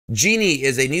Genie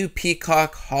is a new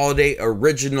Peacock holiday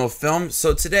original film,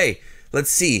 so today, let's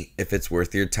see if it's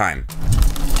worth your time.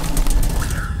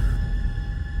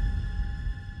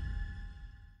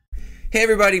 Hey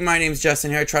everybody, my name is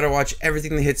Justin here. I try to watch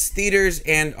everything that hits theaters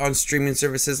and on streaming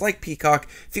services like Peacock.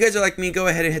 If you guys are like me, go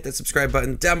ahead and hit that subscribe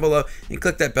button down below and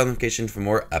click that bell notification for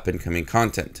more up-and-coming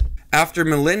content. After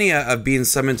millennia of being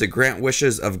summoned to grant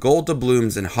wishes of gold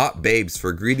doubloons and hot babes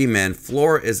for greedy men,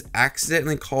 Flora is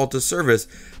accidentally called to service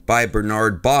by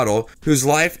Bernard Bottle, whose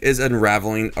life is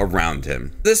unraveling around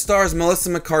him. This stars Melissa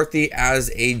McCarthy as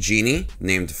a genie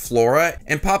named Flora,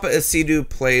 and Paapa Essiedu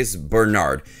plays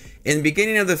Bernard. In the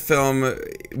beginning of the film,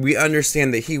 we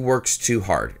understand that he works too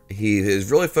hard. He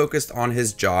is really focused on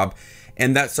his job,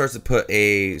 and that starts to put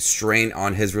a strain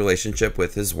on his relationship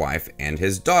with his wife and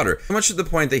his daughter. Much to the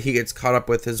point that he gets caught up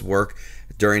with his work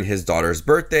during his daughter's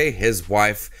birthday. His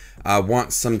wife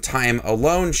wants some time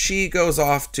alone. She goes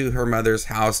off to her mother's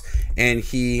house, and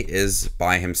he is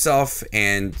by himself,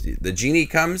 and the genie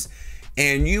comes.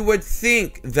 And you would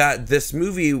think that this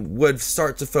movie would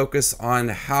start to focus on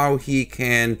how he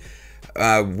can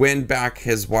win back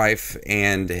his wife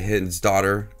and his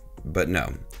daughter, but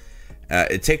no.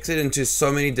 It takes it into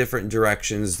so many different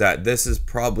directions that this is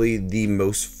probably the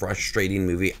most frustrating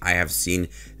movie I have seen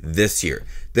this year.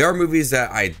 There are movies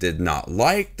that I did not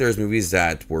like, there's movies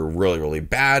that were really, really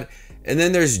bad, and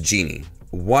then there's Genie,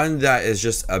 one that is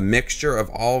just a mixture of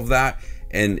all of that,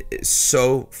 and it's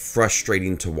so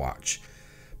frustrating to watch.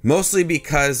 Mostly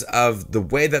because of the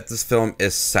way that this film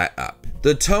is set up.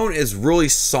 The tone is really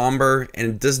somber, and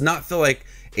it does not feel like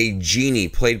a genie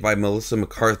played by Melissa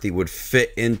McCarthy would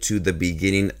fit into the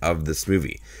beginning of this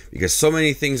movie, because so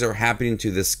many things are happening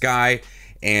to this guy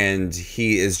and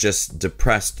he is just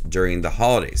depressed during the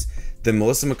holidays. Then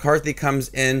Melissa McCarthy comes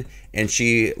in and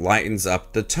she lightens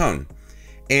up the tone.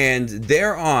 And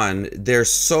thereon, there's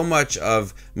so much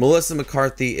of Melissa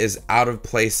McCarthy is out of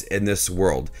place in this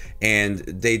world. And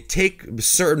they take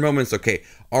certain moments, okay,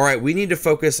 all right, we need to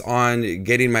focus on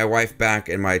getting my wife back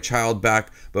and my child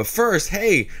back. But first,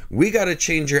 hey, we got to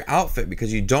change your outfit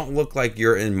because you don't look like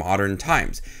you're in modern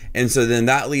times. And so then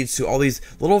that leads to all these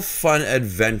little fun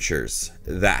adventures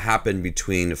that happen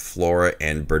between Flora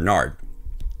and Bernard.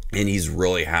 And he's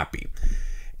really happy.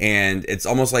 And it's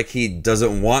almost like he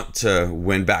doesn't want to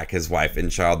win back his wife and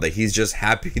child, that he's just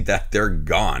happy that they're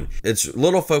gone. It's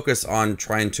little focus on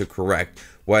trying to correct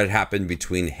what had happened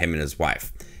between him and his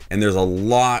wife. And there's a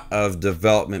lot of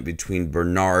development between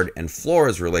Bernard and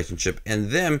Flora's relationship and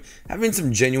them having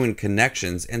some genuine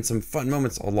connections and some fun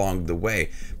moments along the way.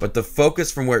 But the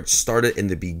focus from where it started in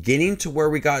the beginning to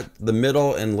where we got the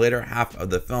middle and later half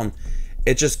of the film,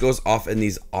 it just goes off in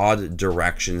these odd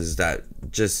directions that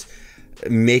just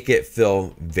make it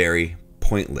feel very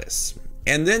pointless.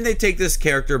 And then they take this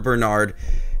character Bernard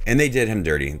and they did him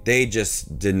dirty. They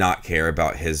just did not care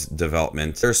about his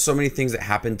development. There's so many things that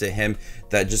happen to him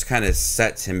that just kind of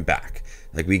sets him back.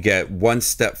 Like we get one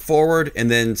step forward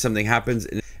and then something happens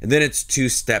and then it's two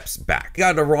steps back. He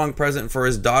got a wrong present for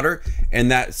his daughter and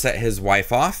that set his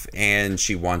wife off and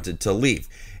she wanted to leave.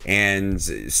 And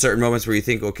certain moments where you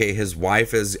think, okay, his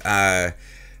wife is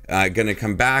gonna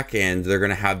come back and they're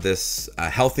gonna have this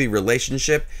healthy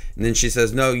relationship, and then she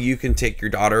says, no, you can take your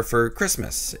daughter for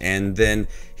Christmas. And then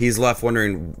he's left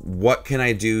wondering, what can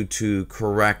I do to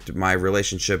correct my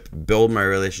relationship, build my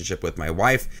relationship with my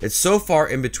wife? It's so far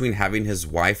in between having his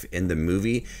wife in the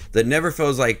movie that never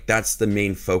feels like that's the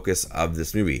main focus of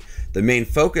this movie. The main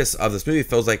focus of this movie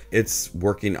feels like it's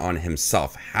working on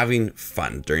himself, having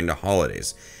fun during the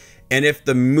holidays. And if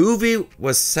the movie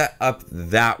was set up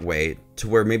that way, to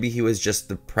where maybe he was just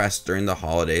depressed during the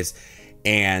holidays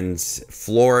and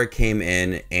Flora came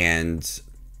in and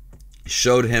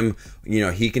showed him, you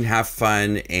know, he can have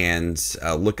fun and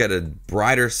look at a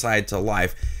brighter side to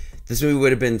life, this movie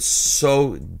would have been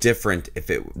so different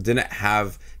if it didn't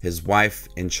have his wife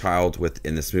and child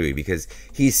within this movie, because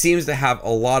he seems to have a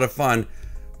lot of fun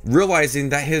realizing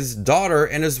that his daughter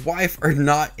and his wife are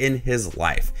not in his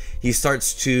life. He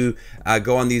starts to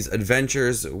go on these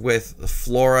adventures with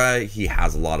Flora. He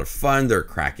has a lot of fun. They're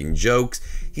cracking jokes.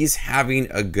 He's having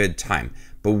a good time.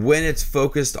 But when it's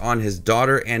focused on his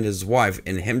daughter and his wife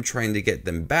and him trying to get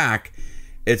them back,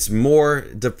 it's more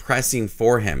depressing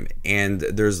for him. And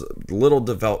there's little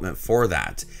development for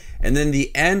that. And then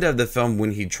the end of the film,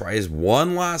 when he tries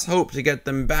one last hope to get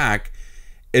them back,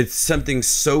 it's something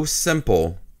so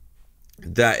simple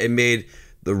that it made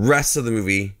the rest of the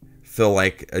movie feel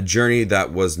like a journey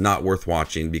that was not worth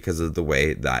watching because of the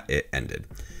way that it ended.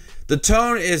 The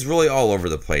tone is really all over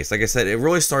the place. Like I said, it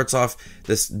really starts off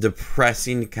this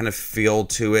depressing kind of feel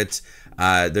to it.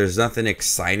 There's nothing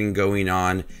exciting going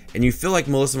on, and you feel like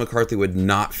Melissa McCarthy would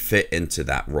not fit into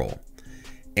that role.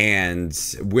 And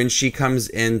when she comes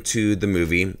into the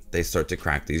movie, they start to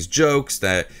crack these jokes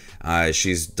that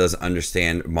she doesn't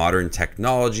understand modern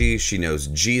technology. She knows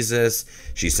Jesus.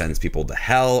 She sends people to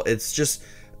hell. It's just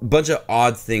a bunch of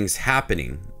odd things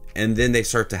happening. And then they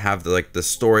start to have the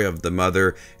story of the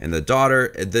mother and the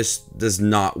daughter. This does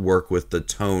not work with the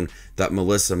tone that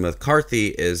Melissa McCarthy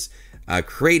is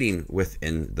creating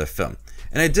within the film.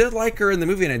 And I did like her in the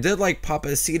movie, and I did like Paapa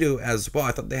Essiedu as well.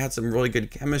 I thought they had some really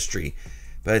good chemistry.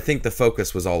 But I think the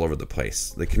focus was all over the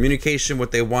place. The communication, what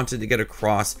they wanted to get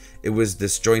across, it was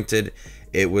disjointed.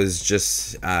 It was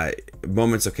just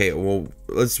moments, okay, well,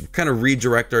 let's kind of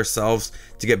redirect ourselves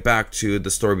to get back to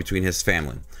the story between his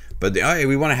family. But hey,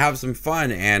 we want to have some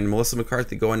fun, and Melissa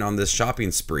McCarthy going on this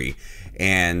shopping spree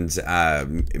and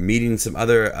meeting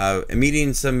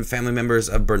some family members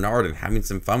of Bernard and having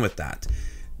some fun with that.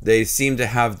 They seem to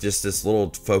have just this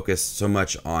little focus so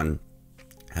much on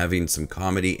having some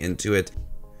comedy into it.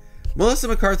 Melissa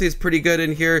McCarthy is pretty good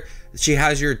in here. She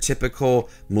has your typical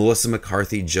Melissa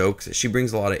McCarthy jokes. She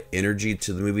brings a lot of energy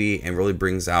to the movie and really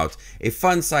brings out a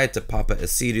fun side to Paapa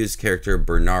Essiedu's character,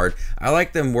 Bernard. I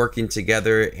like them working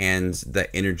together and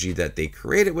the energy that they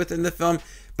created within the film,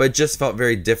 but it just felt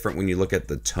very different when you look at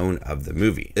the tone of the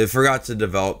movie. It forgot to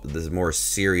develop this more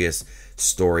serious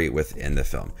story within the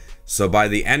film. So by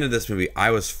the end of this movie,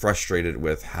 I was frustrated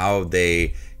with how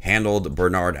they handled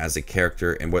Bernard as a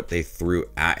character and what they threw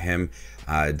at him.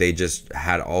 They just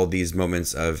had all these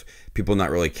moments of people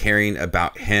not really caring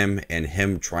about him and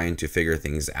him trying to figure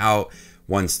things out.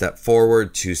 One step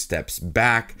forward, two steps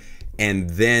back, and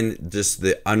then just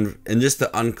the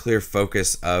unclear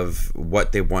focus of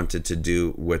what they wanted to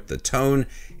do with the tone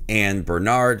and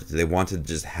Bernard. They wanted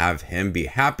to just have him be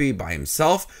happy by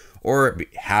himself or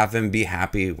have him be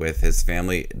happy with his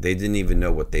family. They didn't even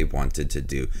know what they wanted to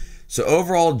do. So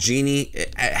overall, Genie,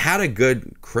 it had a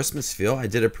good Christmas feel. I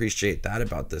did appreciate that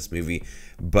about this movie,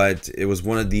 but it was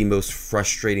one of the most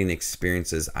frustrating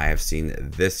experiences I have seen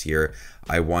this year.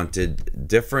 I wanted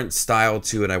different style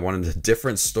to it. I wanted a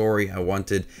different story. I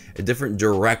wanted a different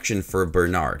direction for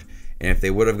Bernard. And if they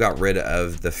would have got rid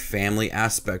of the family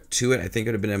aspect to it, I think it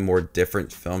would have been a more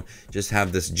different film. Just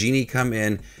have this Genie come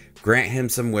in, grant him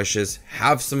some wishes,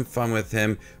 have some fun with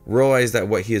him, realize that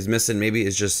what he is missing maybe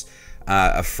is just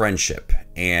a friendship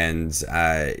and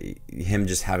him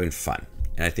just having fun.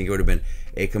 And I think it would have been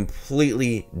a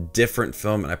completely different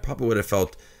film, and I probably would have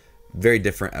felt very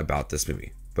different about this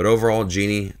movie. But overall,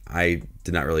 Genie, I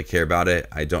did not really care about it.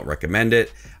 I don't recommend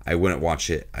it. I wouldn't watch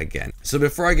it again. So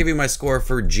before I give you my score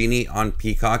for Genie on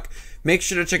Peacock, make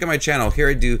sure to check out my channel. Here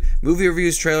I do movie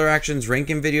reviews, trailer actions,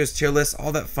 ranking videos, tier lists,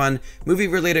 all that fun movie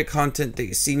related content that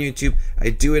you see on YouTube. I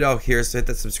do it all here, so hit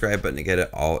that subscribe button to get it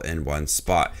all in one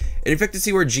spot. And if you'd like to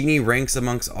see where Genie ranks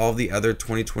amongst all the other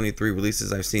 2023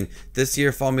 releases I've seen this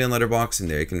year, follow me on Letterboxd, and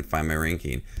there you can find my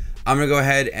ranking. I'm gonna go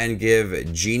ahead and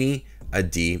give Genie a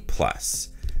D+.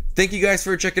 Thank you guys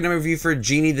for checking out my review for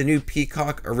Genie, the new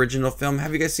Peacock original film.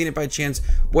 Have you guys seen it by chance?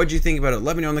 What do you think about it?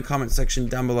 Let me know in the comment section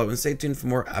down below, and stay tuned for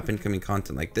more up and coming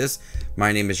content like this.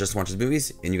 My name is Just Watches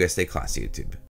Movies, and you guys stay classy, YouTube.